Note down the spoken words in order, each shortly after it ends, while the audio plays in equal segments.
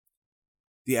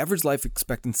The average life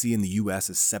expectancy in the U.S.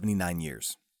 is 79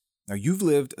 years. Now, you've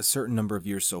lived a certain number of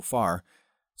years so far,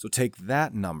 so take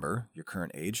that number, your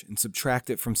current age, and subtract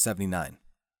it from 79.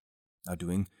 Now,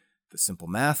 doing the simple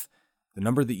math, the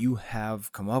number that you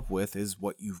have come up with is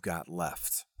what you've got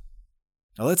left.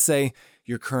 Now, let's say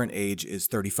your current age is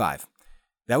 35.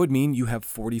 That would mean you have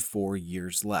 44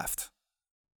 years left.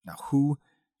 Now, who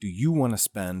do you want to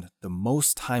spend the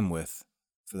most time with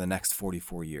for the next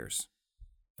 44 years?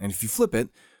 And if you flip it,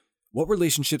 what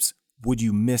relationships would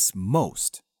you miss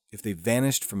most if they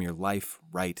vanished from your life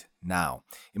right now?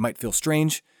 It might feel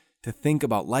strange to think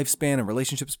about lifespan and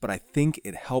relationships, but I think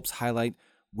it helps highlight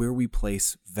where we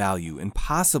place value and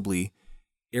possibly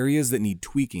areas that need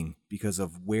tweaking because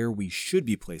of where we should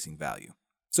be placing value.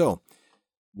 So,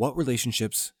 what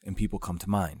relationships and people come to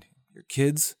mind? Your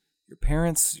kids, your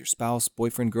parents, your spouse,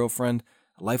 boyfriend, girlfriend,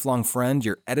 a lifelong friend,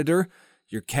 your editor,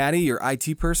 your caddy, your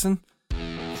IT person?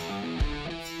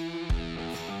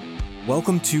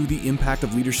 Welcome to the Impact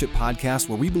of Leadership podcast,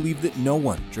 where we believe that no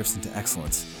one drifts into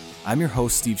excellence. I'm your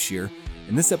host, Steve Shear,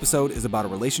 and this episode is about a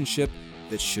relationship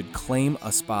that should claim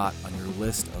a spot on your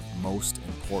list of most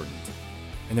important.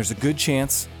 And there's a good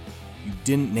chance you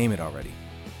didn't name it already.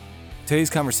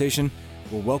 Today's conversation,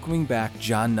 we're welcoming back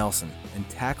Jon Nelson and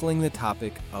tackling the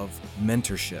topic of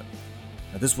mentorship.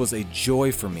 Now, this was a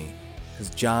joy for me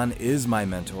because Jon is my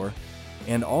mentor,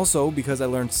 and also because I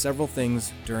learned several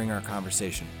things during our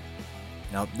conversation.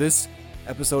 Now, this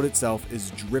episode itself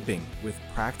is dripping with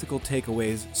practical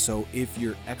takeaways, so if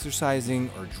you're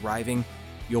exercising or driving,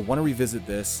 you'll want to revisit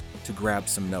this to grab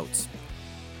some notes.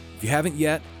 If you haven't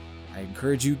yet, I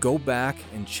encourage you, go back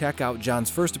and check out Jon's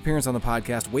first appearance on the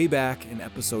podcast way back in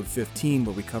episode 15,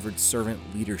 where we covered servant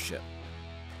leadership.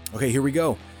 Okay, here we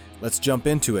go. Let's jump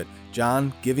into it.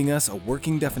 Jon giving us a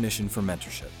working definition for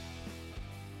mentorship.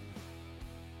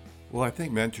 Well, I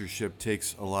think mentorship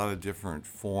takes a lot of different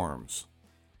forms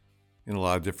in a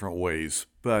lot of different ways.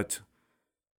 But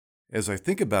as I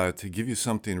think about it, to give you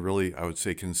something really, I would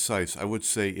say concise, I would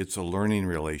say it's a learning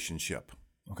relationship.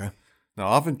 Okay. Now,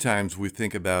 oftentimes we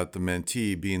think about the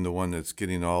mentee being the one that's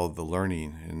getting all of the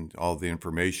learning and all the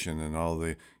information and all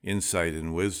the insight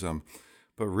and wisdom.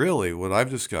 But really what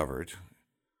I've discovered,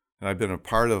 and I've been a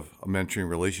part of a mentoring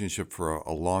relationship for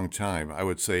a long time, I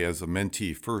would say as a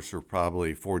mentee first for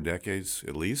probably 4 decades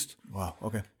at least. Wow,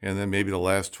 okay. And then maybe the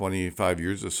last 25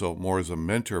 years or so more as a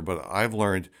mentor. But I've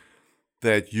learned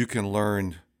that you can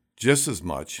learn just as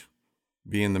much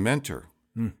being the mentor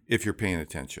if you're paying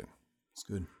attention. That's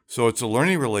good. So it's a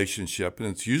learning relationship, and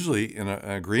it's usually an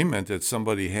agreement that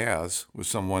somebody has with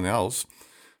someone else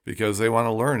because they want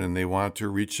to learn and they want to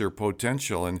reach their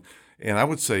potential. And I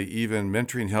would say even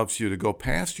mentoring helps you to go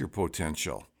past your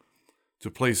potential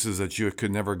to places that you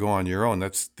could never go on your own.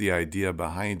 That's the idea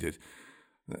behind it.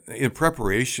 In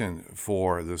preparation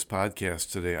for this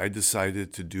podcast today, I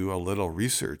decided to do a little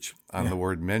research on the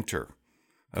word mentor.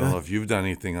 I don't know if you've done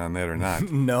anything on that or not.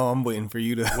 No, I'm waiting for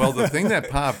you to. Well, the thing that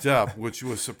popped up, which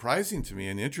was surprising to me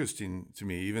and interesting to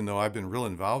me, even though I've been real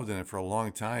involved in it for a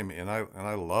long time, and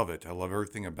I love it, I love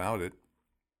everything about it,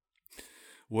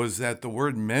 was that the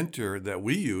word mentor that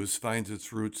we use finds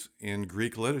its roots in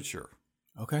Greek literature.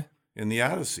 Okay. In the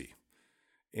Odyssey.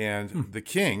 And the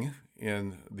king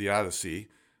in the Odyssey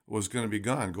was going to be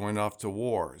gone, going off to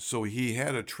war. So he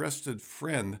had a trusted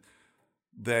friend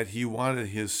that he wanted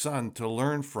his son to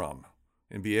learn from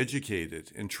and be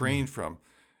educated and trained from.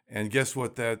 And guess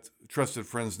what that trusted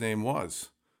friend's name was?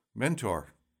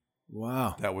 Mentor.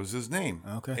 Wow. That was his name.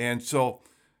 Okay. And so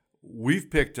we've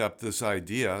picked up this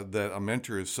idea that a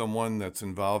mentor is someone that's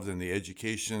involved in the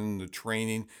education, the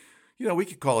training. You know, we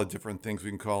could call it different things. We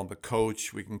can call him the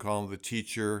coach. We can call him the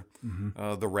teacher,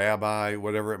 the rabbi,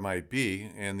 whatever it might be.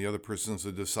 And the other person's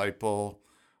a disciple,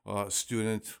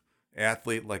 student,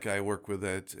 athlete, like I work with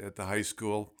at the high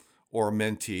school, or a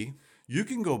mentee. You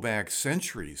can go back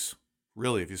centuries,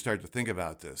 really, if you start to think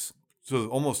about this. So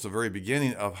almost the very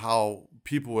beginning of how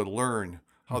people would learn,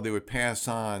 how they would pass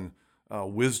on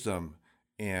wisdom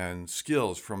and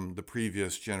skills from the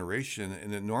previous generation.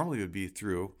 And it normally would be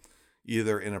through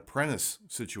either an apprentice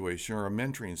situation or a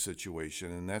mentoring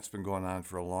situation. And that's been going on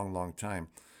for a long, long time.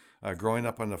 Growing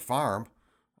up on the farm,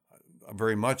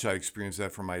 very much I experienced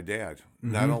that from my dad.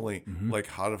 Not only like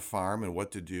how to farm and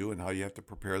what to do and how you have to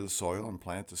prepare the soil and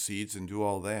plant the seeds and do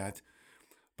all that,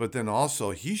 but then also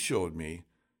he showed me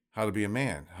how to be a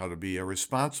man, how to be a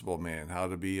responsible man, how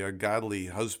to be a godly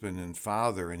husband and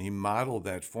father, and he modeled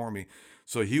that for me.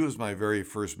 So he was my very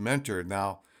first mentor.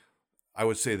 Now, I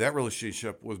would say that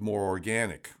relationship was more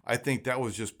organic. I think that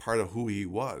was just part of who he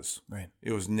was. Right.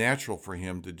 It was natural for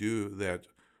him to do that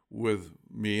with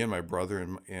me and my brother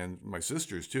and my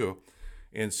sisters too.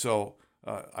 And so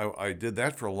I did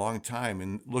that for a long time.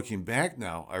 And looking back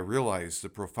now, I realized the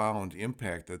profound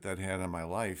impact that had on my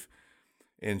life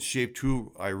and shaped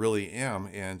who I really am.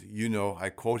 And, I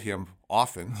quote him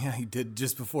often. Yeah, he did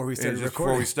just before we started Just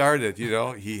recording. before we started,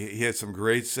 he had some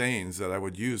great sayings that I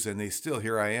would use. And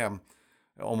here I am,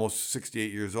 almost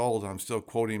 68 years old. I'm still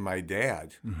quoting my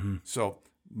dad. Mm-hmm. So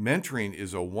mentoring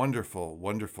is a wonderful,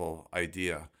 wonderful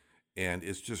idea. And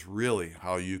it's just really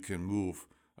how you can move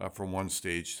from one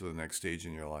stage to the next stage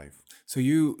in your life. So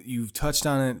you've touched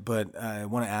on it, but I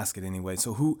want to ask it anyway.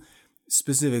 So who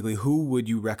would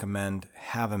you recommend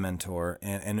have a mentor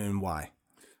and why?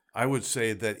 I would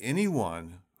say that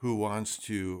anyone who wants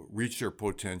to reach their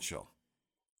potential,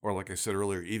 or like I said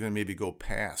earlier, even maybe go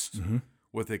past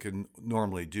what they can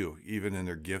normally do, even in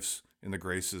their gifts and the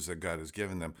graces that God has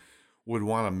given them, would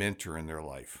want a mentor in their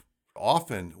life.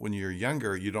 Often when you're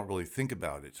younger, you don't really think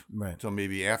about it until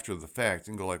maybe after the fact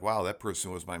and go like, wow, that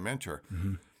person was my mentor.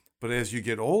 Mm-hmm. But as you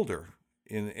get older,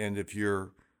 and if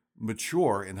you're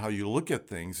mature in how you look at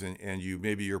things, and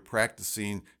you're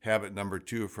practicing habit number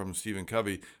 2 from Stephen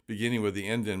Covey, beginning with the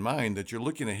end in mind, that you're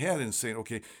looking ahead and saying,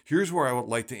 okay, here's where I would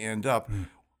like to end up.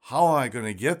 How am I going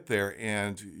to get there?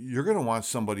 And you're going to want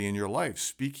somebody in your life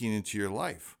speaking into your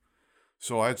life.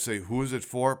 So I'd say, who is it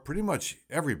for? Pretty much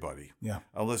everybody. Yeah.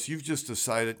 Unless you've just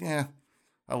decided,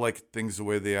 I like things the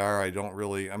way they are.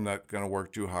 I'm not going to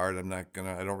work too hard. I'm not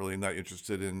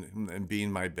interested in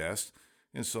being my best.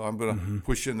 And so I'm going to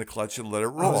push in the clutch and let it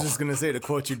roll. I was just going to say, to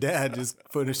quote your dad, just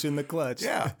push in the clutch.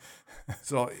 Yeah.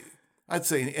 So I'd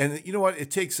say, and you know what? It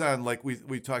takes on, like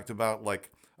we talked about, like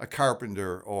a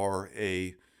carpenter or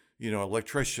a,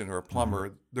 electrician or a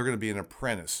plumber. They're going to be an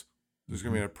apprentice. There's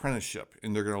going to be an apprenticeship,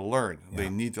 and they're going to learn. Yeah. They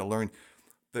need to learn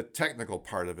the technical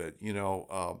part of it.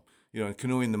 In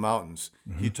Canoeing the Mountains,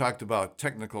 he talked about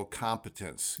technical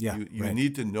competence. Yeah, you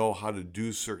need to know how to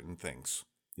do certain things.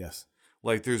 Yes.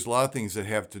 Like there's a lot of things that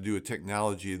have to do with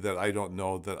technology that I don't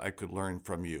know that I could learn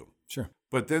from you. Sure.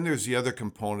 But then there's the other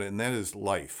component, and that is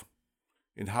life,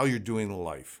 and how you're doing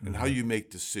life, and how you make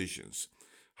decisions.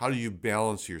 How do you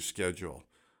balance your schedule?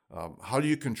 How do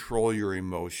you control your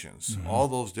emotions? All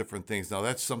those different things. Now,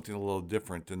 that's something a little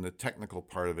different than the technical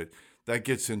part of it. That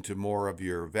gets into more of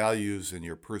your values and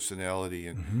your personality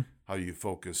and how you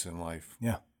focus in life.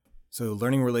 Yeah. So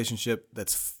learning relationship,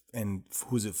 and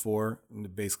who's it for?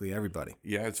 Basically everybody.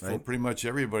 Yeah, it's for pretty much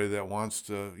everybody that wants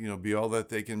to, be all that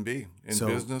they can be in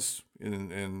business,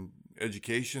 in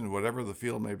education, whatever the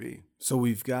field may be. So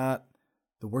we've got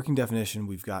the working definition.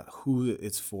 We've got who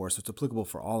it's for. So it's applicable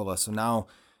for all of us. So now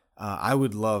I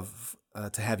would love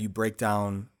to have you break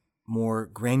down more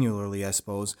granularly, I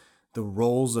suppose, the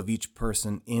roles of each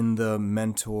person in the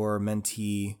mentor,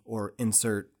 mentee, or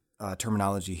insert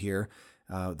terminology here,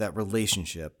 that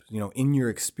relationship. In your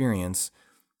experience,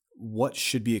 what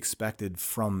should be expected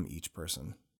from each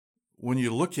person? When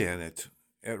you look at it,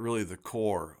 at really the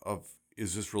core of,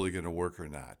 is this really going to work or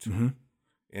not?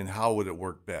 And how would it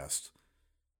work best?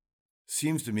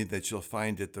 Seems to me that you'll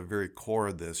find at the very core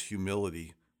of this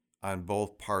humility on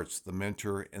both parts, the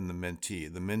mentor and the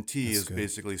mentee. The mentee is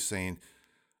basically saying,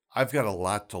 I've got a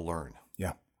lot to learn.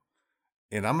 Yeah.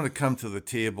 And I'm going to come to the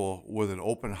table with an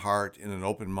open heart and an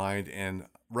open mind, and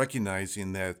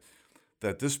recognizing that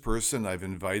this person I've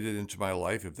invited into my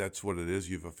life, if that's what it is,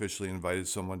 you've officially invited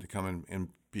someone to come and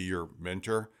be your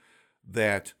mentor,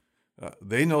 that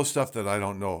they know stuff that I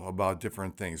don't know about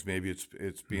different things. Maybe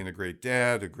it's being a great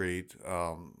dad, a great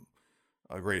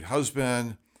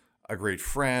husband, a great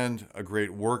friend, a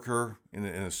great worker in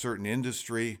a certain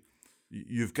industry.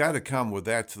 You've got to come with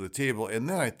that to the table. And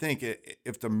then I think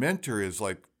if the mentor is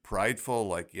like prideful,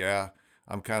 like, yeah,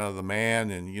 I'm kind of the man,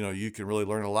 and you can really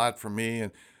learn a lot from me,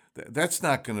 and that's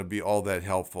not going to be all that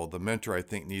helpful. The mentor, I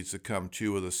think, needs to come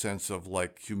too with a sense of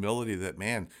like humility that,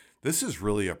 man, this is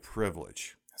really a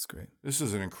privilege. That's great. This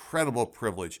is an incredible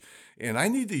privilege. And I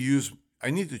need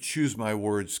to choose my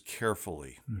words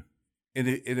carefully. And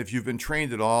if you've been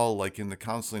trained at all, like in the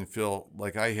counseling field,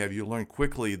 like I have, you learn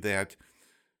quickly that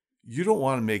you don't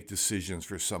want to make decisions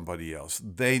for somebody else.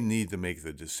 They need to make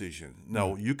the decision.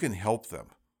 No, you can help them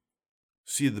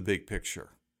see the big picture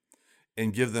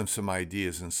and give them some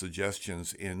ideas and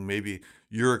suggestions in maybe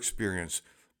your experience.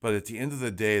 But at the end of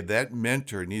the day, that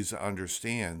mentor needs to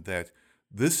understand that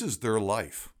this is their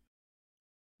life.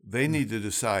 They need to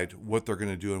decide what they're going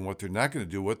to do and what they're not going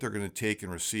to do, what they're going to take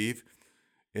and receive,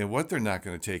 and what they're not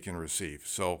going to take and receive.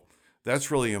 So that's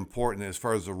really important as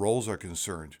far as the roles are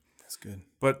concerned. That's good.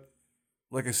 But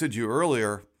like I said to you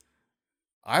earlier,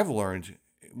 I've learned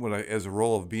as a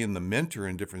role of being the mentor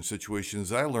in different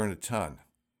situations, I learned a ton.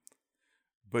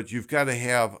 but you've got to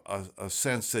have a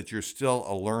sense that you're still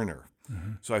a learner.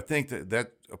 So I think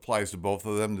that applies to both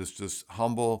of them. This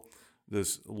humble,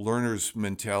 this learner's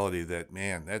mentality that,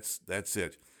 man, that's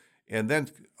it. And then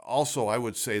also I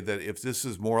would say that if this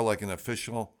is more like an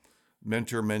official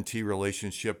mentor-mentee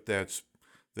relationship that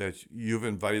you've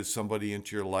invited somebody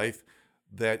into your life,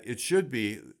 that it should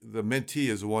be the mentee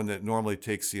is the one that normally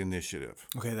takes the initiative.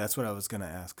 Okay, that's what I was going to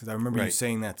ask, because I remember you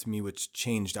saying that to me, which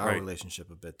changed our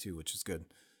relationship a bit too, which is good.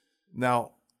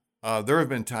 Now, there have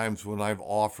been times when I've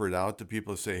offered out to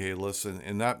people to say, hey, listen,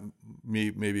 and not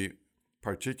me maybe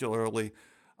particularly,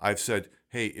 I've said,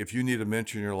 hey, if you need a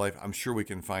mentor in your life, I'm sure we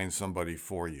can find somebody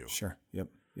for you. Sure, yep.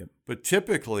 But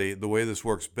typically, the way this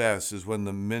works best is when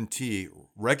the mentee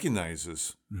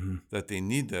recognizes that they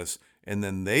need this, and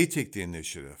then they take the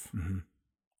initiative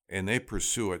and they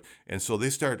pursue it. And so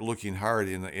they start looking hard,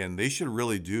 and they should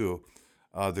really do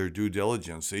their due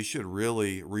diligence. They should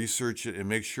really research it and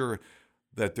make sure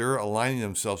that they're aligning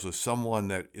themselves with someone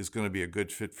that is going to be a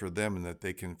good fit for them and that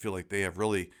they can feel like they have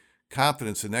really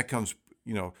confidence. And that comes,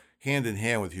 hand in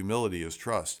hand with humility is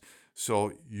trust.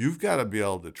 So you've got to be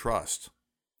able to trust.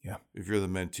 Yeah. If you're the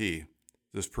mentee,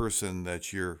 this person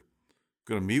that you're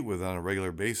going to meet with on a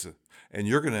regular basis, and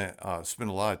you're going to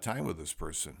spend a lot of time with this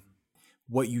person.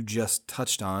 What you just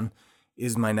touched on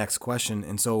is my next question.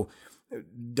 And so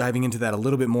diving into that a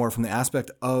little bit more from the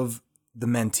aspect of the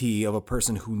mentee, of a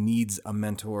person who needs a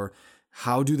mentor,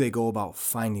 how do they go about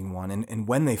finding one? And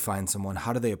when they find someone,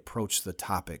 how do they approach the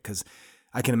topic? Because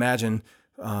I can imagine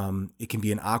it can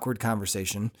be an awkward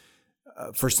conversation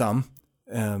for some,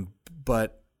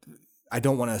 but I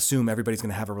don't want to assume everybody's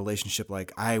going to have a relationship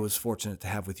like I was fortunate to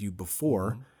have with you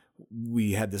before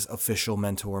we had this official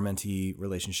mentor-mentee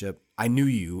relationship. I knew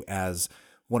you as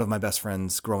one of my best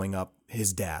friends growing up,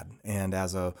 his dad, and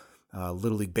as a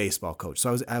Little League baseball coach.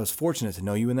 So I was fortunate to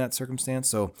know you in that circumstance.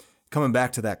 So coming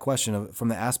back to that question from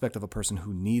the aspect of a person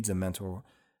who needs a mentor,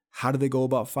 how do they go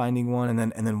about finding one?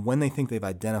 And then when they think they've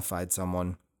identified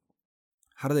someone,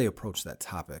 how do they approach that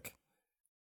topic?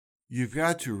 You've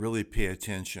got to really pay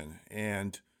attention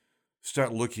and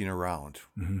start looking around.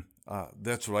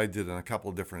 That's what I did on a couple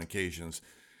of different occasions,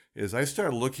 is I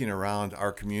started looking around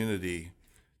our community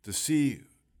to see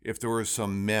if there were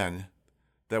some men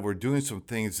that were doing some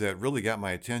things that really got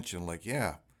my attention. Like,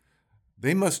 yeah,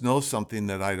 they must know something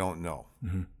that I don't know.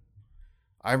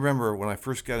 I remember when I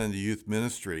first got into youth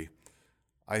ministry,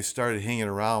 I started hanging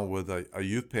around with a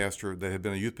youth pastor that had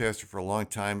been a youth pastor for a long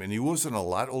time, and he wasn't a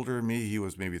lot older than me. He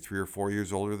was maybe 3 or 4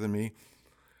 years older than me.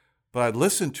 But I'd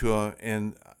listened to him,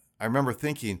 and I remember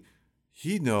thinking,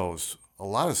 he knows a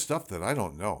lot of stuff that I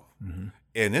don't know.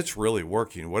 And it's really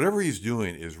working. Whatever he's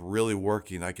doing is really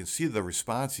working. I can see the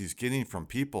response he's getting from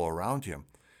people around him.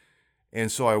 And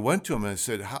so I went to him and I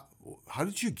said, how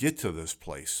did you get to this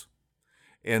place?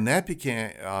 And that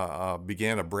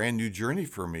began a brand new journey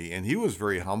for me. And he was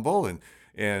very humble,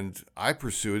 and I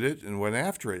pursued it and went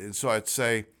after it. And so I'd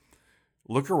say,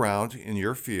 look around in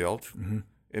your field,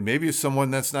 and maybe it's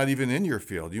someone that's not even in your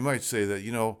field. You might say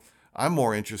that, I'm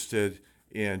more interested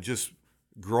in just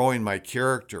growing my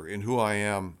character in who I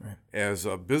am as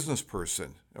a business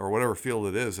person, or whatever field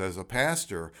it is, as a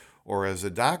pastor or as a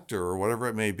doctor or whatever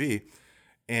it may be.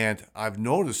 And I've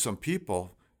noticed some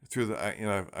people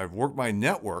I've worked my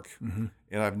network, and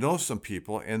I've known some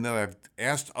people, and then I've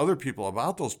asked other people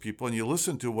about those people, and you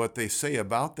listen to what they say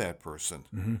about that person,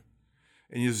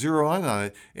 and you zero in on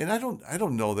it. And I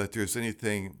don't know that there's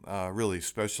anything really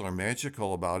special or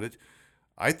magical about it.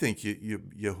 I think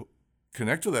you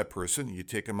connect with that person, you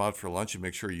take them out for lunch, and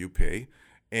make sure you pay,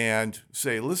 and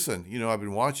say, listen, I've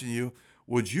been watching you.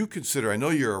 Would you consider? I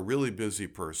know you're a really busy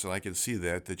person. I can see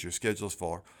that your schedule's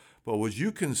full. But would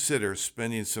you consider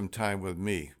spending some time with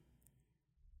me?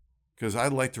 Because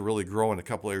I'd like to really grow in a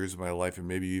couple areas of my life, and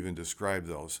maybe even describe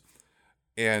those.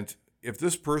 And if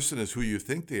this person is who you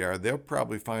think they are, they'll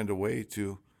probably find a way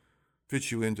to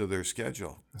fit you into their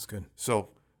schedule. That's good. So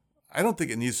I don't think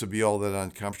it needs to be all that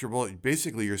uncomfortable.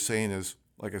 Basically, you're saying is,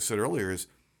 like I said earlier, is,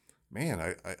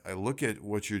 man, I look at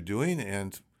what you're doing,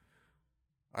 and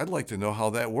I'd like to know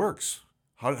how that works.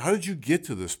 How did you get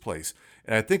to this place?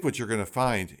 And I think what you're going to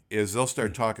find is they'll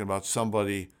start talking about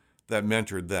somebody that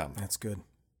mentored them. That's good.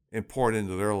 And poured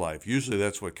into their life. Usually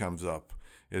that's what comes up,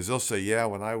 is they'll say, yeah,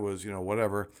 when I was,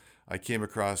 whatever, I came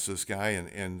across this guy,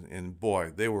 and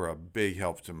boy, they were a big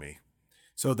help to me.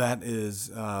 So that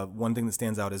is one thing that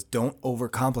stands out is don't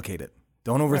overcomplicate it.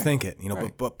 Don't overthink it,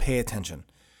 but pay attention.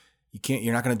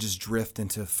 You're not going to just drift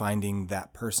into finding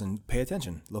that person. Pay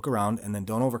attention, look around, and then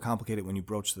don't overcomplicate it when you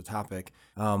broach the topic.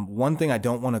 One thing I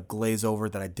don't want to glaze over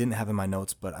that I didn't have in my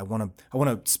notes, but I want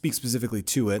to speak specifically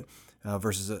to it.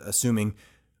 versus assuming.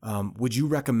 Would you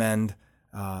recommend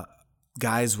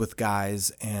guys with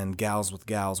guys and gals with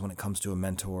gals when it comes to a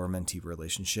mentor or mentee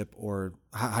relationship, or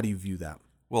how do you view that?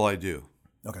 Well, I do.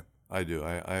 Okay. I do.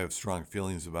 I have strong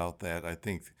feelings about that. I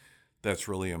think that's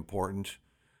really important.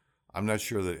 I'm not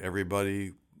sure that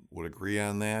everybody would agree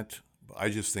on that, but I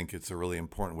just think it's a really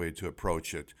important way to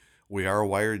approach it. We are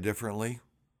wired differently.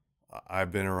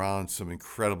 I've been around some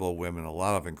incredible women, a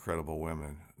lot of incredible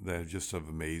women that just have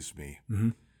amazed me. Mm-hmm.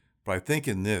 But I think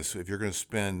in this, if you're going to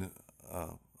spend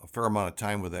a fair amount of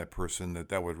time with that person,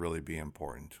 that would really be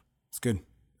important. It's good.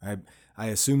 I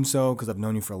assume so because I've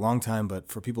known you for a long time, but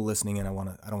for people listening in, I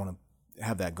don't want to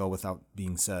have that go without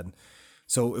being said.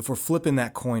 So if we're flipping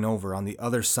that coin over on the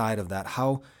other side of that,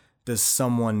 how does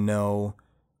someone know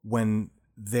when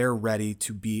they're ready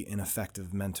to be an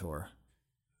effective mentor?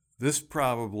 This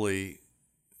probably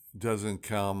doesn't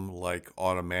come like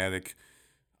automatic.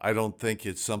 I don't think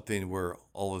it's something where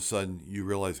all of a sudden you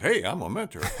realize, hey, I'm a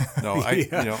mentor. No,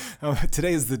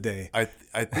 Today is the day. I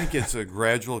think it's a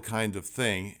gradual kind of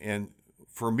thing. And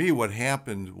for me, what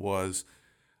happened was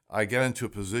I got into a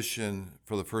position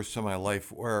for the first time in my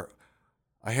life where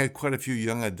I had quite a few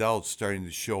young adults starting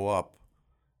to show up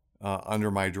under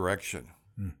my direction.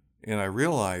 And I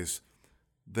realized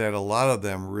that a lot of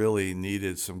them really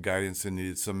needed some guidance and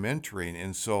needed some mentoring.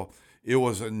 And so it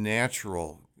was a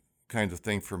natural kind of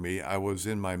thing for me. I was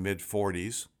in my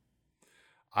mid-40s.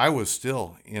 I was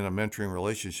still in a mentoring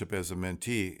relationship as a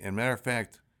mentee. And matter of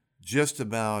fact, just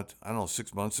about,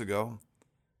 6 months ago,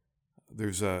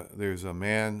 there's a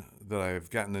man that I've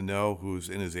gotten to know who's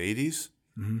in his 80s.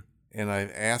 Mm-hmm. And I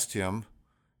asked him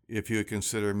if he would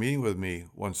consider meeting with me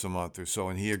once a month or so,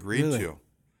 and he agreed to.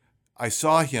 I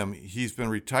saw him. He's been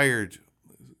retired,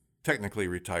 technically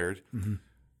retired, mm-hmm.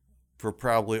 for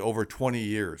probably over 20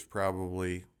 years.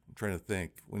 Probably, I'm trying to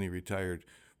think when he retired,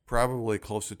 probably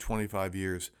close to 25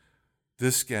 years.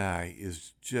 This guy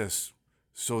is just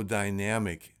so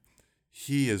dynamic.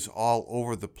 He is all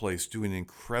over the place doing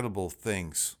incredible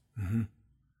things. Mm-hmm.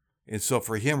 And so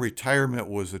for him, retirement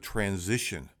was a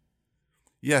transition.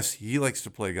 Yes, he likes to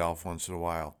play golf once in a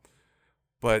while,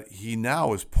 but he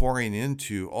now is pouring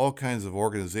into all kinds of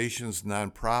organizations,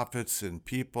 nonprofits, and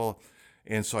people.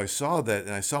 And so I saw that,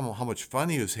 and I saw how much fun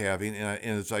he was having. And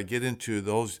as I get into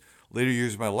those later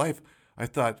years of my life, I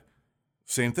thought,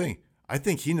 same thing. I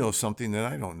think he knows something that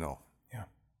I don't know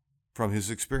from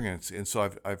his experience. And so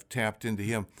I've tapped into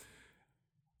him.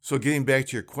 So getting back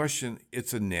to your question,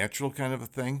 it's a natural kind of a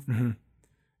thing. Mm-hmm.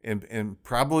 And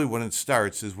probably when it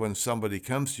starts is when somebody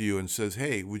comes to you and says,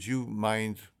 hey, would you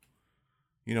mind,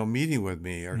 meeting with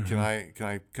me? Or mm-hmm. can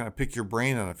I kind of pick your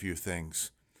brain on a few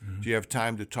things? Mm-hmm. Do you have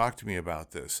time to talk to me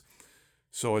about this?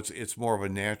 So it's more of a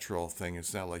natural thing.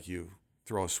 It's not like you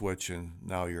throw a switch and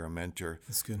now you're a mentor.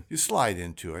 That's good. You slide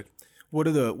into it. What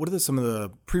are some of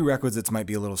the prerequisites? Might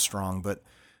be a little strong, but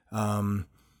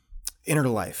inner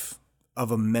life of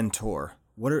a mentor.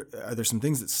 Are there some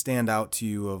things that stand out to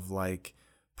you of like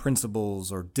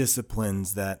principles or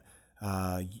disciplines that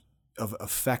of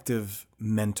effective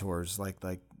mentors, like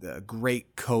a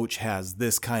great coach has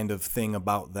this kind of thing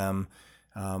about them?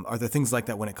 Are there things like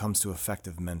that when it comes to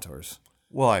effective mentors?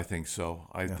 Well, I think so.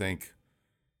 I think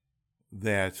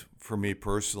that for me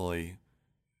personally,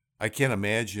 I can't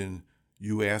imagine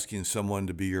you asking someone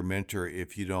to be your mentor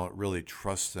if you don't really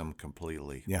trust them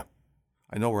completely. Yeah.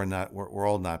 I know we're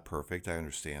all not perfect. I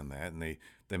understand that. And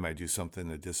they might do something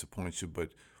that disappoints you, but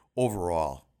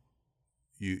overall,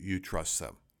 you trust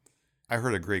them. I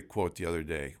heard a great quote the other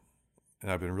day, and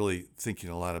I've been really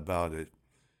thinking a lot about it.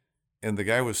 And the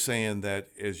guy was saying that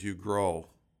as you grow,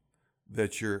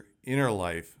 that your inner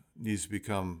life needs to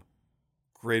become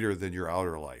greater than your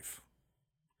outer life.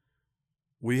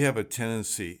 We have a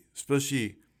tendency,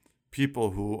 especially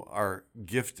people who are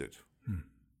gifted,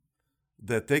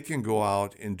 that they can go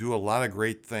out and do a lot of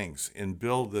great things and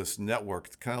build this network.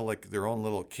 It's kind of like their own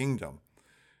little kingdom.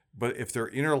 But if their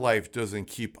inner life doesn't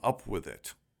keep up with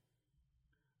it,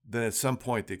 then at some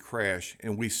point they crash.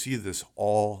 And we see this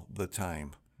all the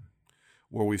time,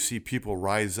 where we see people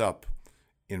rise up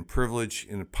in privilege,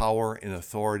 in power, in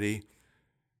authority,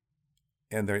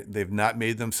 and they've not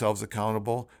made themselves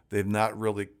accountable. They've not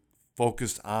really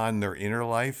focused on their inner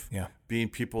life, being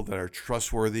people that are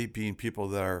trustworthy, being people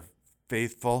that are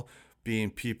faithful,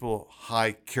 being people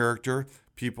high character,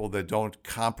 people that don't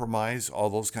compromise, all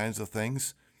those kinds of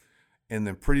things. And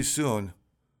then pretty soon,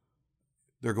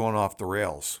 they're going off the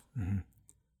rails. Mm-hmm.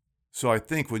 So I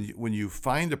think when you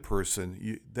find a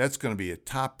person, that's going to be a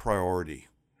top priority,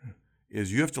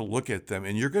 is you have to look at them,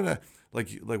 and you're going to,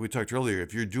 like we talked earlier,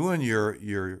 if you're doing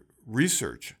your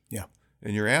research,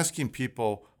 and you're asking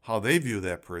people how they view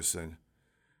that person,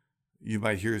 you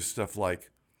might hear stuff like,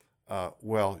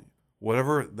 well,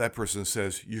 whatever that person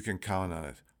says, you can count on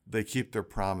it. They keep their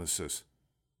promises.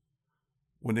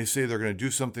 When they say they're going to do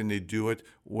something, they do it.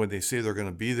 When they say they're going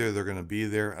to be there, they're going to be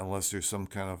there unless there's some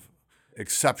kind of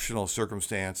exceptional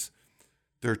circumstance.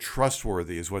 They're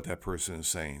trustworthy is what that person is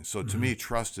saying. So to me,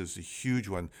 trust is a huge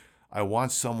one. I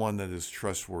want someone that is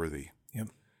trustworthy. Yep.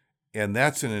 And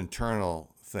that's an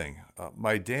internal thing.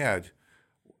 My dad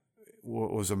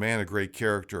was a man of great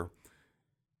character,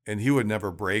 and he would never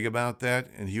brag about that,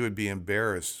 and he would be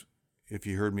embarrassed if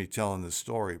he heard me telling this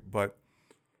story. But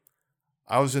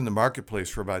I was in the marketplace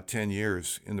for about 10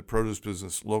 years in the produce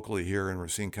business locally here in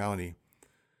Racine County,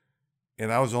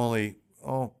 and I was only,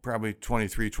 probably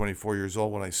 23, 24 years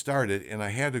old when I started, and I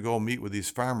had to go meet with these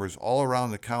farmers all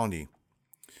around the county.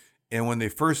 And when they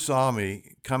first saw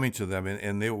me coming to them,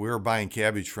 and we were buying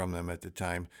cabbage from them at the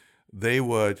time, they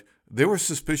were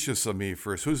suspicious of me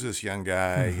first. Who's this young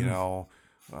guy?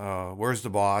 Where's the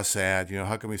boss at?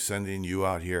 How come he's sending you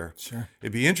out here? Sure.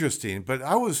 It'd be interesting. But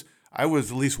I was at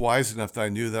least wise enough that I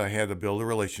knew that I had to build a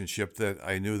relationship, that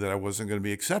I knew that I wasn't going to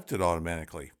be accepted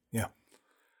automatically. Yeah.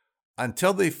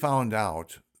 Until they found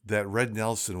out that Red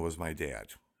Nelson was my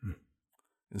dad.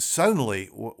 And suddenly,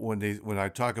 when I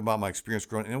talk about my experience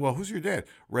growing, and well, who's your dad?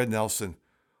 Red Nelson.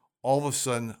 All of a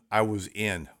sudden, I was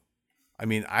in.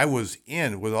 I was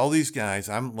in with all these guys.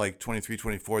 I'm like 23,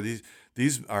 24.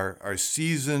 These are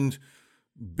seasoned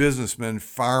businessmen,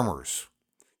 farmers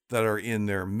that are in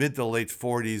their mid to late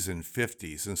 40s and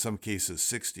 50s, in some cases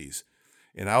 60s.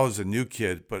 And I was a new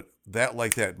kid, but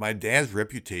my dad's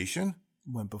reputation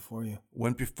Went before you.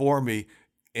 Went before me,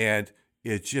 and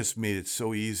it just made it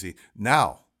so easy.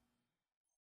 Now,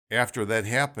 after that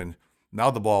happened,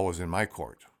 now the ball was in my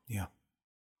court. Yeah.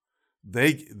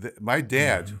 My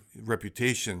dad's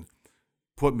reputation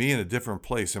put me in a different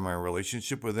place in my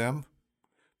relationship with them,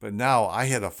 but now I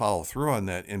had to follow through on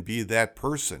that and be that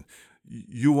person.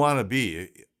 You want to be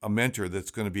a mentor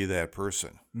that's going to be that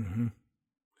person. Mm-hmm.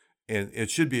 And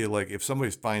it should be like, if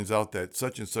somebody finds out that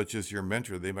such and such is your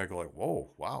mentor, they might go like,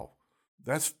 whoa, wow,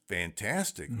 that's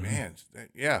fantastic, man.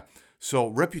 Yeah. So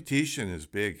reputation is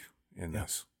big in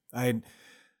this. I'm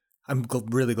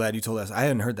really glad you told us. I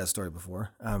hadn't heard that story before.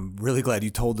 I'm really glad you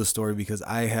told the story, because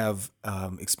I have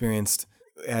experienced,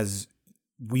 as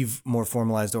we've more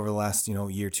formalized over the last,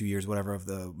 year, 2 years, whatever, of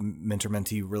the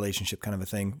mentor-mentee relationship kind of a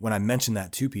thing. When I mention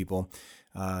that to people,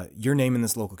 your name in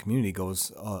this local community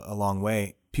goes a long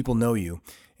way. People know you.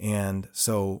 And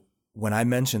so when I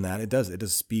mention that, it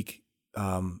does speak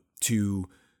to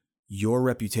your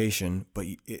reputation, but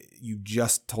you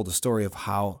just told a story of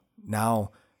how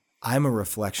now I'm a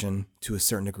reflection to a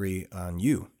certain degree on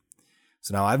you.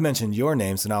 So now I've mentioned your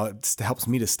name, so now it helps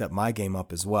me to step my game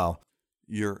up as well.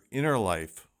 Your inner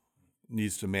life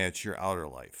needs to match your outer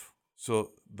life.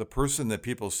 So the person that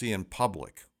people see in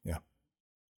public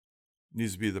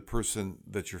needs to be the person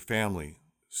that your family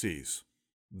sees.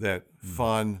 That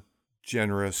fun,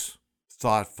 generous,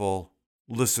 thoughtful,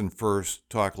 listen first,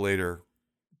 talk later,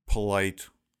 polite,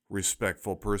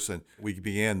 respectful person. We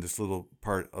began this little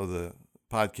part of the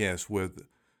podcast with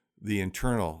the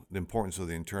importance of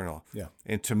the internal. Yeah.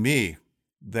 And to me,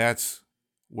 that's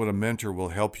what a mentor will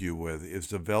help you with, is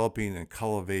developing and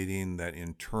cultivating that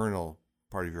internal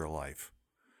part of your life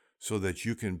so that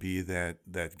you can be that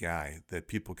guy that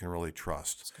people can really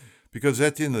trust. Because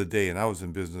at the end of the day, and I was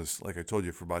in business, like I told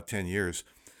you, for about 10 years,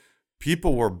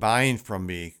 people were buying from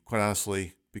me, quite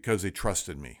honestly, because they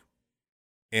trusted me.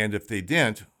 And if they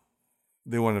didn't,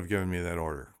 they wouldn't have given me that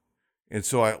order. And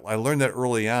so I learned that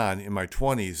early on in my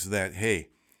 20s that, hey,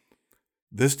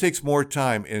 this takes more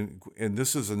time. And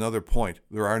this is another point.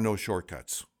 There are no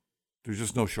shortcuts. There's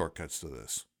just no shortcuts to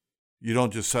this. You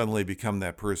don't just suddenly become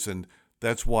that person.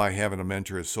 That's why having a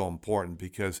mentor is so important,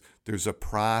 because there's a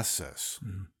process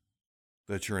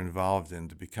that you're involved in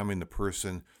to becoming the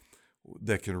person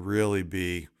that can really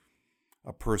be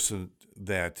a person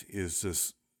that is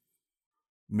this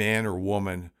man or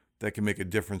woman that can make a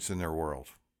difference in their world.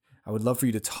 I would love for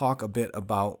you to talk a bit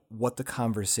about what the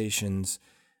conversations,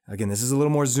 again, this is a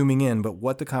little more zooming in, but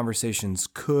what the conversations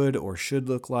could or should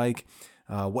look like,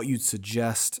 what you'd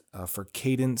suggest for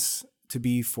cadence to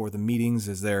be for the meetings.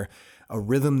 Is there a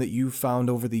rhythm that you've found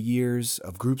over the years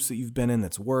of groups that you've been in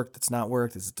that's worked, that's not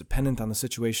worked? Is it dependent on the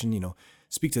situation?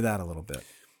 Speak to that a little bit.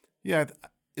 Yeah,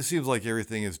 it seems like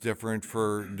everything is different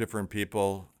for different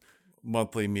people.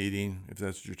 Monthly meeting, if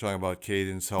that's what you're talking about,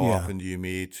 cadence, how often do you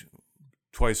meet?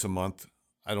 Twice a month,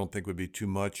 I don't think would be too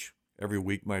much. Every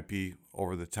week might be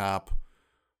over the top.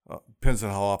 Depends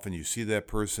on how often you see that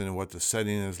person and what the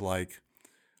setting is like,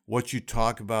 what you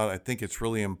talk about. I think it's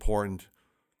really important,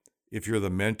 if you're the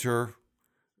mentor,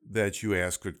 that you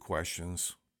ask good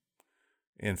questions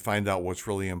and find out what's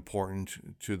really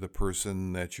important to the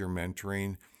person that you're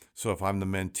mentoring. So if I'm the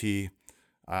mentee,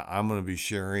 I'm going to be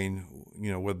sharing,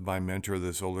 with my mentor,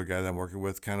 this older guy that I'm working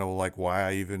with, kind of like why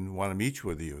I even want to meet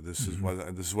with you. This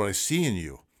is what I see in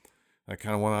you. I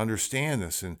kind of want to understand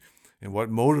this and what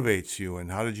motivates you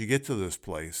and how did you get to this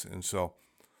place. And so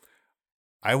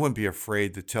I wouldn't be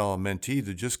afraid to tell a mentee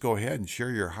to just go ahead and share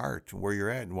your heart and where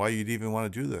you're at and why you'd even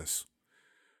want to do this.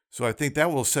 So I think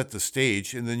that will set the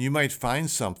stage, and then you might find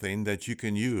something that you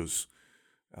can use,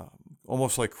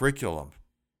 almost like curriculum.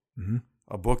 Mm-hmm.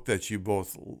 A book that you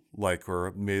both like,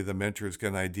 or maybe the mentor's got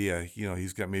an idea.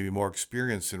 He's got maybe more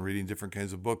experience in reading different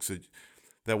kinds of books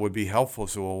that would be helpful.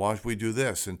 So, well, why don't we do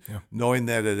this? And knowing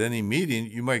that at any meeting,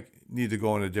 you might need to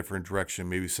go in a different direction.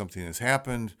 Maybe something has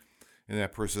happened in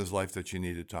that person's life that you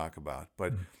need to talk about.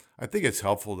 But I think it's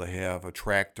helpful to have a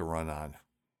track to run on.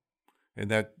 And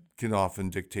that can often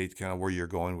dictate kind of where you're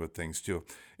going with things too.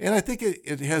 And I think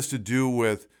it has to do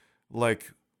with,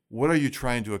 like, what are you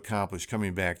trying to accomplish?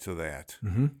 Coming back to that.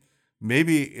 Mm-hmm.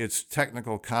 Maybe it's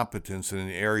technical competence in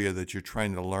an area that you're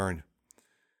trying to learn.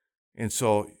 And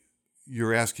so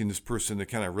you're asking this person to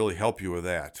kind of really help you with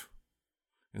that.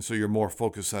 And so you're more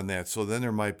focused on that. So then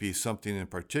there might be something in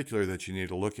particular that you need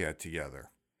to look at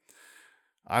together.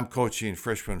 I'm coaching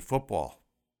freshman football.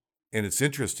 And it's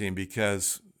interesting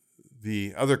because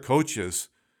the other coaches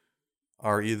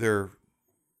are either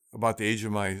about the age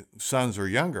of my sons or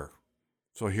younger.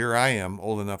 So here I am,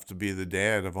 old enough to be the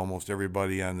dad of almost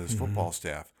everybody on this football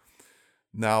staff.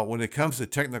 Now, when it comes to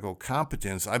technical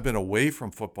competence, I've been away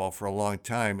from football for a long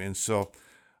time. And so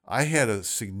I had a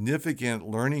significant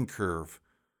learning curve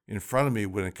in front of me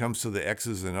when it comes to the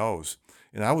X's and O's.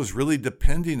 And I was really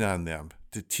depending on them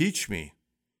to teach me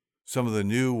some of the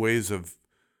new ways of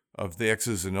the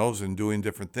X's and O's and doing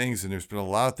different things. And there's been a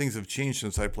lot of things have changed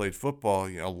since I played football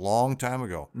a long time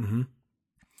ago. Mm-hmm.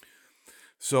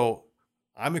 So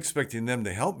I'm expecting them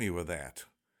to help me with that.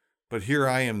 But here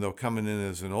I am, though, coming in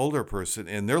as an older person,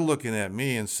 and they're looking at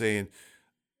me and saying,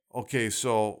 okay,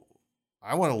 so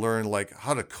I want to learn, like,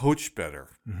 how to coach better.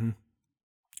 Mm-hmm.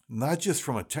 Not just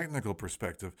from a technical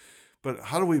perspective, but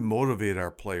how do we motivate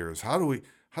our players? How do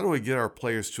we get our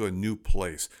players to a new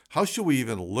place? How should we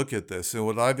even look at this? And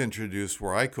what I've introduced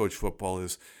where I coach football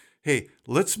is, hey,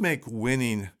 let's make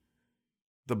winning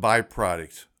the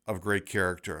byproduct of great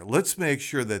character. Let's make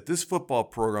sure that this football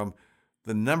program,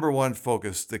 the number one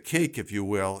focus, the cake, if you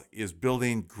will, is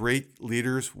building great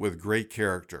leaders with great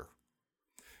character.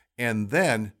 And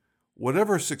then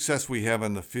whatever success we have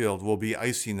on the field will be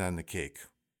icing on the cake.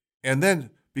 And then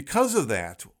because of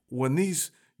that, when these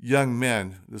young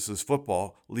men, this is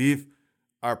football, leave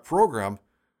our program,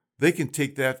 they can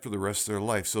take that for the rest of their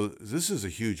life. So this is a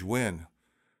huge win,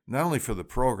 not only for the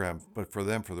program, but for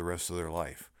them for the rest of their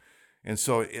life. And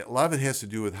so a lot of it has to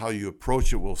do with how you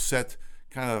approach it will set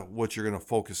kind of what you're going to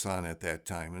focus on at that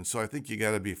time. And so I think you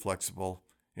got to be flexible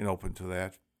and open to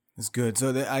that. That's good.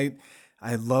 So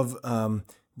I love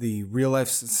the real life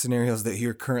scenarios that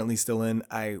you're currently still in.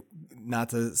 Not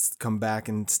to come back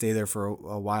and stay there for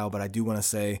a while, but I do want to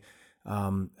say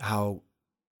how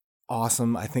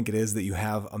awesome I think it is that you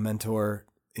have a mentor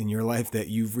in your life that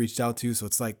you've reached out to. So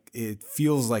it's like, it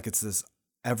feels like it's this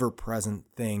ever-present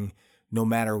thing. No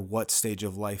matter what stage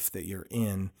of life that you're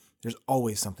in, there's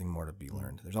always something more to be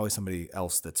learned. There's always somebody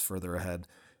else that's further ahead.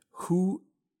 Who,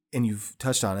 and you've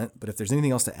touched on it, but if there's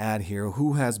anything else to add here,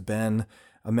 who has been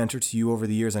a mentor to you over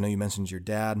the years? I know you mentioned your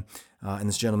dad and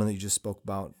this gentleman that you just spoke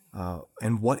about.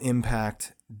 And what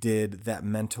impact did that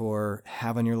mentor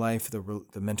have on your life,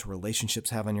 the mentor relationships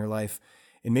have on your life?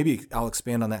 And maybe I'll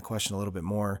expand on that question a little bit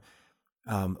more.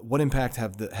 What impact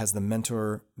has the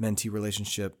mentor-mentee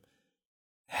relationship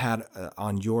had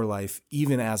on your life,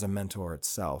 even as a mentor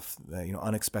itself,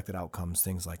 unexpected outcomes,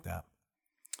 things like that?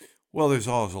 Well, there's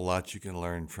always a lot you can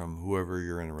learn from whoever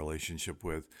you're in a relationship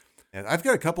with. And I've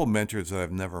got a couple of mentors that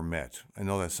I've never met. I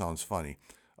know that sounds funny.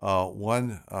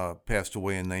 One passed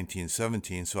away in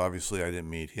 1917, so obviously I didn't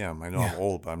meet him. I know I'm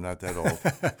old, but I'm not that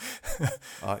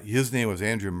old. His name was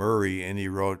Andrew Murray, and he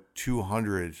wrote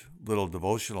 200 little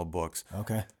devotional books.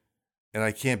 Okay. And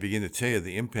I can't begin to tell you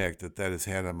the impact that has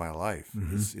had on my life.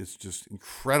 Mm-hmm. It's just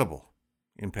incredible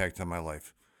impact on my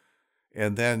life.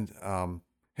 And then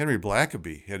Henry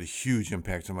Blackaby had a huge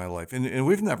impact on my life. And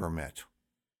we've never met,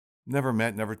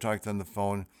 never talked on the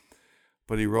phone.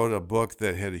 But he wrote a book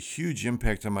that had a huge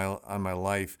impact on my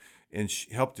life and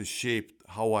helped to shape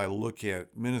how I look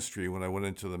at ministry when I went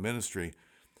into the ministry.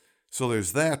 So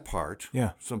there's that part.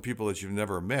 Yeah. Some people that you've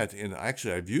never met. And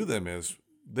actually, I view them as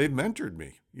they mentored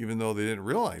me, even though they didn't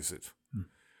realize it.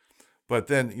 But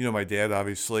then, my dad,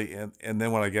 obviously, and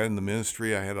then when I got in the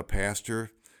ministry, I had a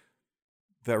pastor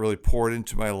that really poured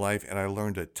into my life, and I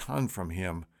learned a ton from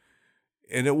him.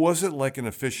 And it wasn't like an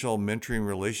official mentoring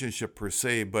relationship per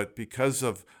se, but because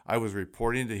of I was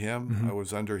reporting to him, I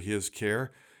was under his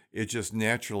care, it just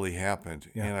naturally happened.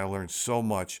 Yeah. And I learned so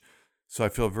much. So I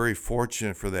feel very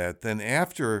fortunate for that. Then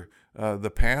after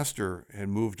the pastor had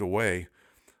moved away,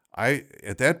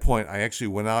 at that point, I actually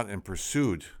went out and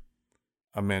pursued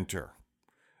a mentor.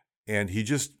 And he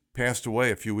just passed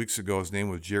away a few weeks ago. His name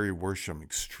was Jerry Worsham,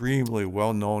 extremely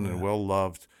well-known and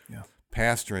well-loved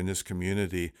pastor in this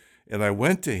community. And I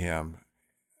went to him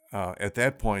at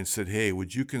that point and said, hey,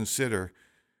 would you consider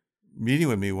meeting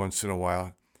with me once in a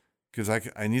while? Because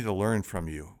I need to learn from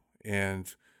you.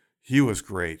 And he was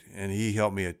great. And he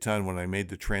helped me a ton when I made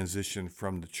the transition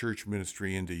from the church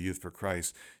ministry into Youth for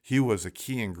Christ. He was a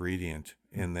key ingredient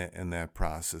in that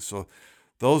process. So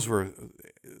those were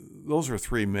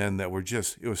three men that were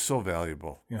it was so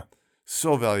valuable. Yeah.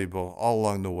 So valuable all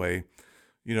along the way.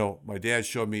 My dad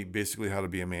showed me basically how to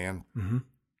be a man.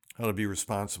 How to be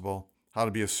responsible, how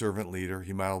to be a servant leader.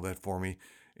 He modeled that for me.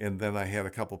 And then I had a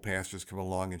couple pastors come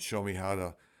along and show me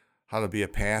how to be a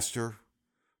pastor,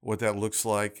 what that looks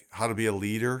like, how to be a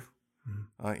leader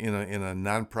in a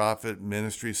nonprofit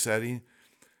ministry setting.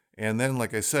 And then,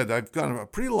 like I said, I've gone a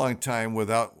pretty long time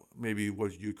without maybe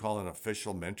what you'd call an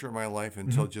official mentor in my life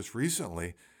until just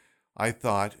recently. I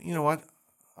thought, you know what,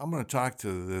 I'm going to talk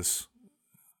to this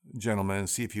gentleman and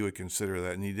see if he would consider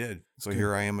that, and he did. So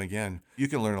here I am again. You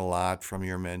can learn a lot from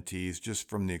your mentees, just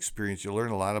from the experience. You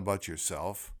learn a lot about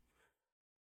yourself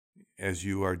as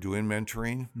you are doing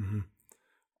mentoring.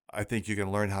 I think you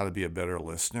can learn how to be a better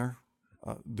listener.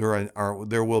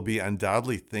 There will be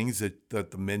undoubtedly things that the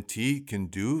mentee can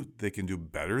do. They can do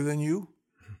better than you,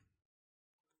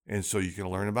 and so you can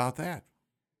learn about that.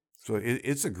 So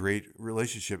it's a great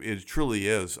relationship. It truly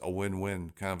is a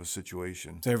win-win kind of a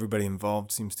situation. So everybody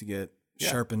involved seems to get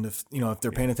sharpened if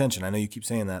they're paying attention. I know you keep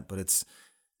saying that, but it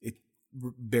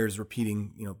bears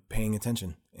repeating, paying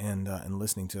attention and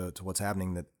listening to what's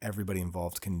happening, that everybody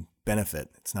involved can benefit.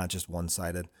 It's not just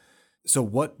one-sided. So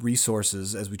what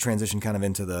resources, as we transition kind of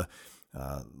into the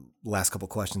last couple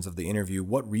questions of the interview,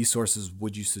 what resources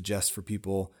would you suggest for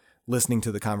people listening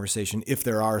to the conversation, if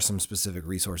there are some specific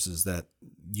resources that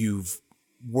you've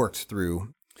worked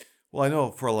through? Well, I know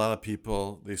for a lot of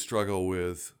people, they struggle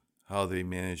with how they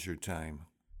manage their time.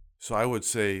 So I would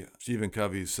say Stephen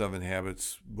Covey's 7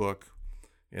 Habits book,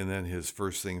 and then his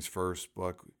First Things First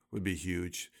book would be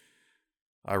huge.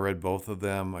 I read both of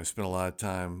them. I spent a lot of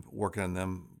time working on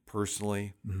them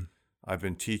personally. I've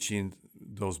been teaching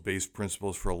those base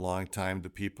principles for a long time to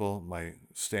people, my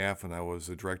staff, and I was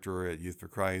a director at Youth for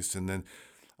Christ. And then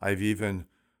I've even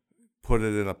put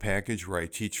it in a package where I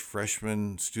teach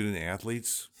freshman student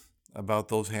athletes about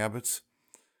those habits.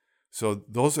 So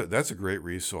that's a great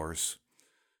resource.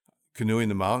 Canoeing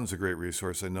the Mountains is a great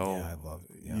resource. I know I love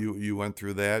it. Yeah. You went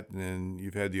through that, and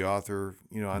you've had the author,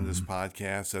 on this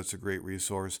podcast. That's a great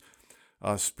resource.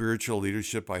 Spiritual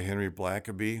Leadership by Henry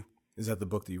Blackaby. Is that the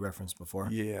book that you referenced before?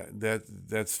 Yeah,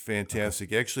 that's fantastic.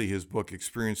 Okay. Actually, his book,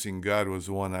 Experiencing God, was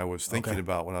the one I was thinking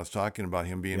about when I was talking about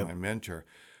him being my mentor.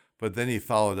 But then he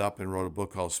followed up and wrote a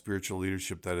book called Spiritual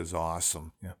Leadership that is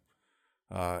awesome.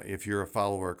 Yeah. If you're a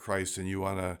follower of Christ and you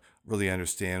want to really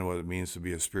understand what it means to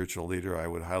be a spiritual leader, I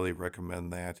would highly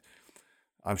recommend that.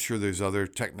 I'm sure there's other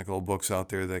technical books out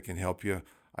there that can help you.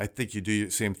 I think you do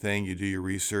the same thing. You do your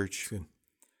research. Good.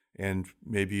 And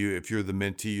maybe if you're the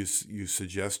mentee, you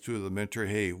suggest to the mentor,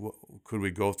 hey, could we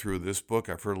go through this book?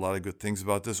 I've heard a lot of good things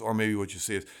about this. Or maybe what you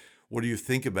say is, what do you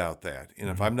think about that? And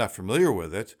if I'm not familiar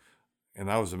with it,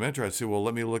 and I was a mentor, I'd say, well,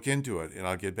 let me look into it, and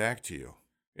I'll get back to you.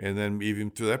 And then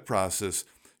even through that process,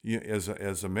 as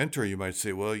a mentor, you might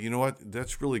say, well, you know what,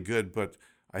 that's really good, but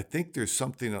I think there's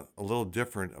something a little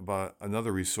different about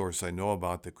another resource I know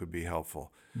about that could be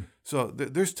helpful. So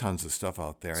there's tons of stuff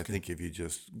out there. I think if you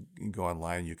just go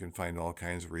online, you can find all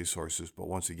kinds of resources. But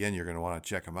once again, you're going to want to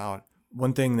check them out.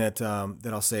 One thing that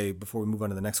I'll say before we move on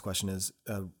to the next question is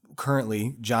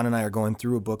currently, Jon and I are going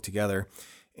through a book together,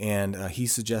 and he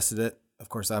suggested it. Of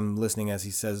course, I'm listening as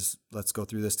he says, let's go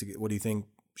through this. What do you think?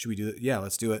 Should we do it? Yeah,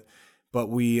 let's do it. But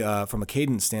we, from a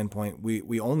cadence standpoint,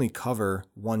 we only cover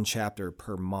one chapter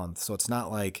per month. So it's not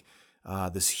like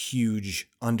this huge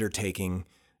undertaking.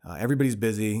 Everybody's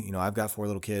busy. I've got 4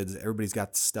 little kids. Everybody's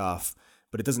got stuff,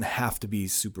 but it doesn't have to be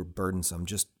super burdensome.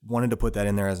 Just wanted to put that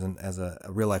in there as a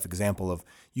real life example of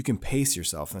you can pace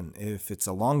yourself. And if it's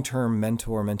a long-term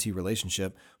mentor-mentee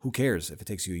relationship, who cares if it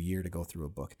takes you a year to go through a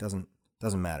book? It doesn't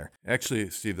Doesn't matter. Actually,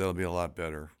 Steve, that'll be a lot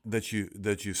better that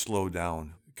you slow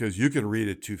down, because you can read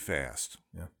it too fast.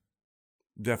 Yeah.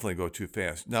 Definitely go too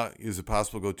fast. Now, is it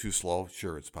possible to go too slow?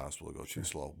 Sure, it's possible to go too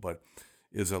slow. But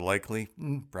is it likely?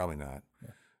 Probably not. Yeah.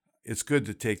 It's good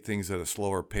to take things at a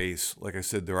slower pace. Like I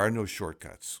said, there are no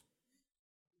shortcuts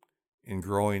in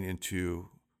growing into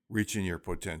reaching your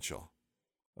potential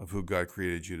of who God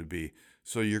created you to be.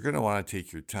 So you're going to want to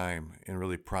take your time and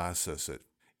really process it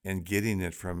and getting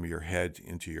it from your head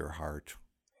into your heart.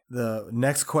 The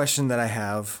next question that I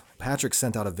have, Patrick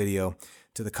sent out a video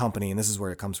to the company, and this is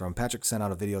where it comes from. Patrick sent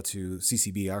out a video to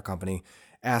CCB, our company,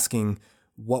 asking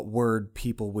what word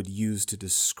people would use to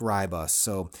describe us.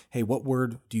 So, hey, what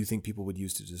word do you think people would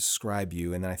use to describe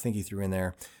you? And then I think he threw in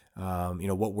there,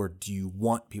 what word do you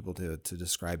want people to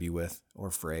describe you with,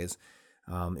 or phrase?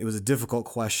 It was a difficult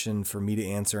question for me to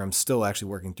answer. I'm still actually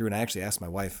working through it. And I actually asked my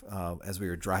wife as we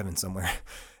were driving somewhere,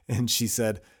 and she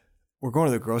said, we're going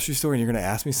to the grocery store and you're going to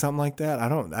ask me something like that?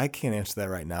 I can't answer that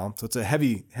right now. So it's a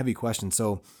heavy question.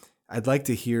 So I'd like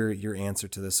to hear your answer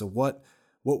to this. So what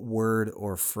word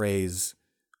or phrase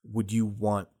would you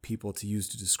want people to use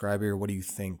to describe you, or what do you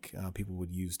think people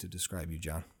would use to describe you,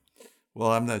 Jon?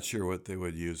 Well, I'm not sure what they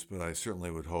would use, but I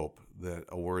certainly would hope that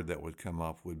a word that would come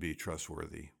up would be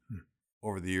trustworthy.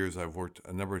 Over the years, I've worked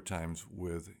a number of times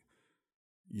with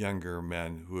younger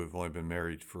men who have only been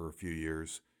married for a few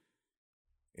years.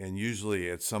 And usually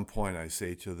at some point I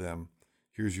say to them,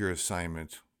 here's your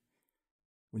assignment.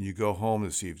 When you go home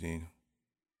this evening,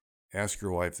 ask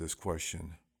your wife this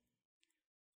question.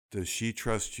 Does she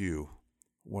trust you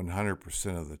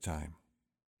 100% of the time?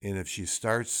 And if she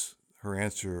starts her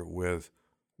answer with,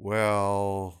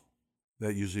 well,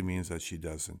 that usually means that she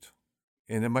doesn't.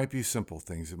 And it might be simple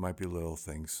things. It might be little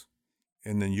things.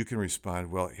 And then you can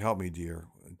respond, well, help me, dear,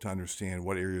 to understand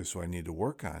what areas do I need to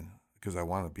work on, because I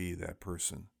want to be that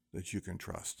person that you can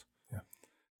trust. Yeah.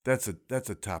 That's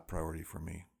a top priority for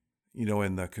me.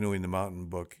 In the Canoeing the Mountain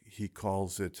book, he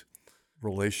calls it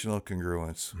relational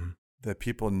congruence, that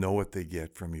people know what they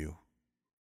get from you,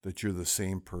 that you're the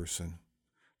same person.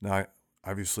 Now,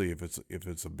 obviously, if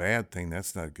it's a bad thing,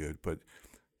 that's not good, but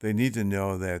they need to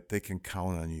know that they can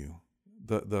count on you.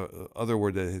 The other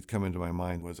word that had come into my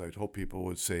mind was, I'd hope people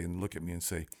would say and look at me and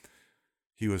say,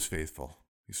 he was faithful.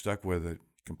 He stuck with it,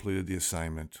 completed the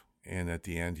assignment, and at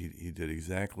the end, he did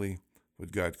exactly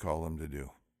what God called him to do.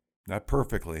 Not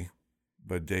perfectly,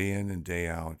 but day in and day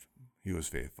out, he was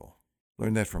faithful.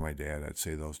 Learned that from my dad. I'd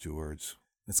say those two words.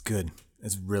 That's good.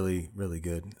 That's really, really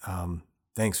good.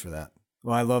 Thanks for that.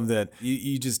 Well, I love that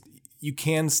you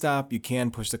can stop, you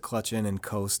can push the clutch in and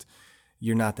coast.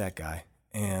 You're not that guy.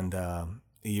 And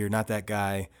you're not that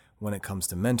guy when it comes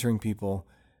to mentoring people,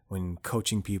 when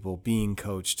coaching people, being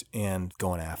coached, and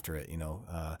going after it,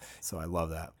 so I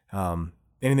love that.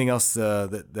 Anything else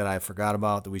that I forgot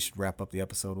about that we should wrap up the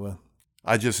episode with?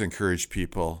 I just encourage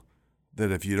people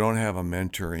that if you don't have a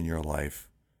mentor in your life,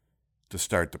 to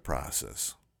start the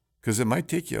process, because it might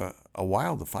take you a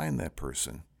while to find that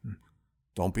person.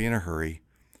 Don't be in a hurry.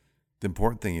 The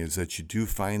important thing is that you do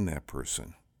find that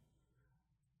person,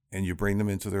 and you bring them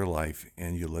into their life,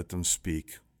 and you let them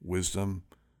speak wisdom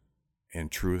and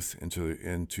truth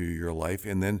into your life,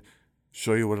 and then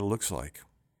show you what it looks like.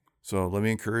 So let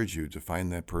me encourage you to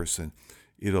find that person.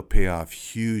 It'll pay off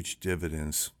huge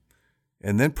dividends.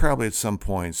 And then probably at some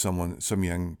point, some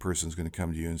young person's going to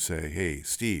come to you and say, hey,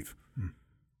 Steve,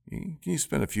 can you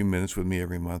spend a few minutes with me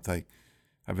every month?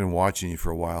 I've been watching you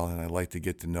for a while, and I'd like to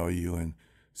get to know you and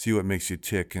see what makes you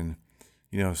tick, and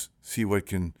see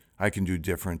what I can do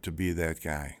different to be that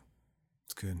guy.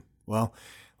 That's good. Well,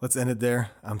 let's end it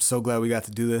there. I'm so glad we got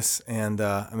to do this, and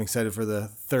I'm excited for the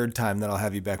third time that I'll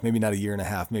have you back. Maybe not a year and a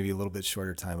half, maybe a little bit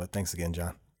shorter time, but thanks again,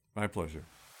 Jon. My pleasure.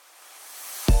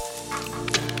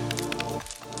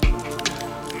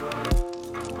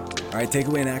 All right,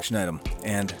 takeaway and action item.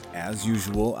 And as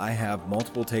usual, I have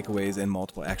multiple takeaways and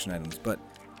multiple action items, but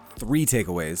 3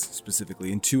 takeaways specifically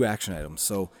and 2 action items.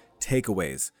 So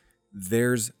takeaways,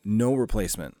 there's no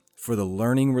replacement for the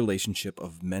learning relationship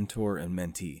of mentor and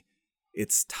mentee.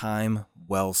 It's time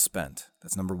well spent.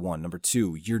 That's number 1. Number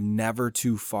 2, you're never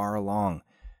too far along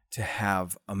to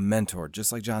have a mentor,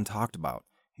 just like Jon talked about.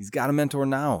 He's got a mentor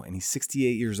now, and he's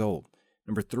 68 years old.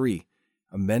 Number 3,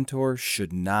 a mentor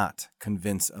should not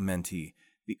convince a mentee.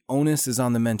 The onus is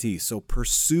on the mentee, so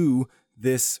pursue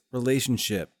this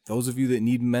relationship. Those of you that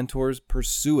need mentors,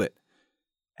 pursue it.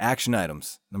 Action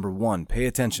items. Number 1, pay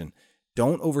attention.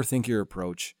 Don't overthink your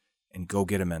approach and go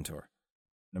get a mentor.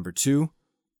 Number 2,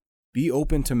 be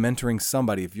open to mentoring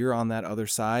somebody. If you're on that other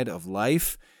side of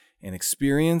life and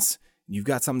experience, and you've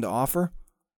got something to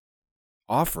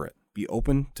offer it. be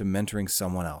open to mentoring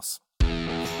someone else.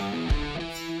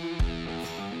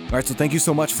 All right, so thank you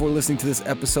so much for listening to this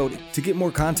episode. To get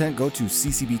more content, go to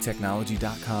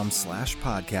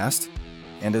ccbtechnology.com/podcast.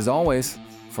 And as always,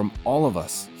 from all of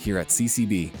us here at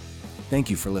CCB, thank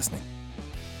you for listening.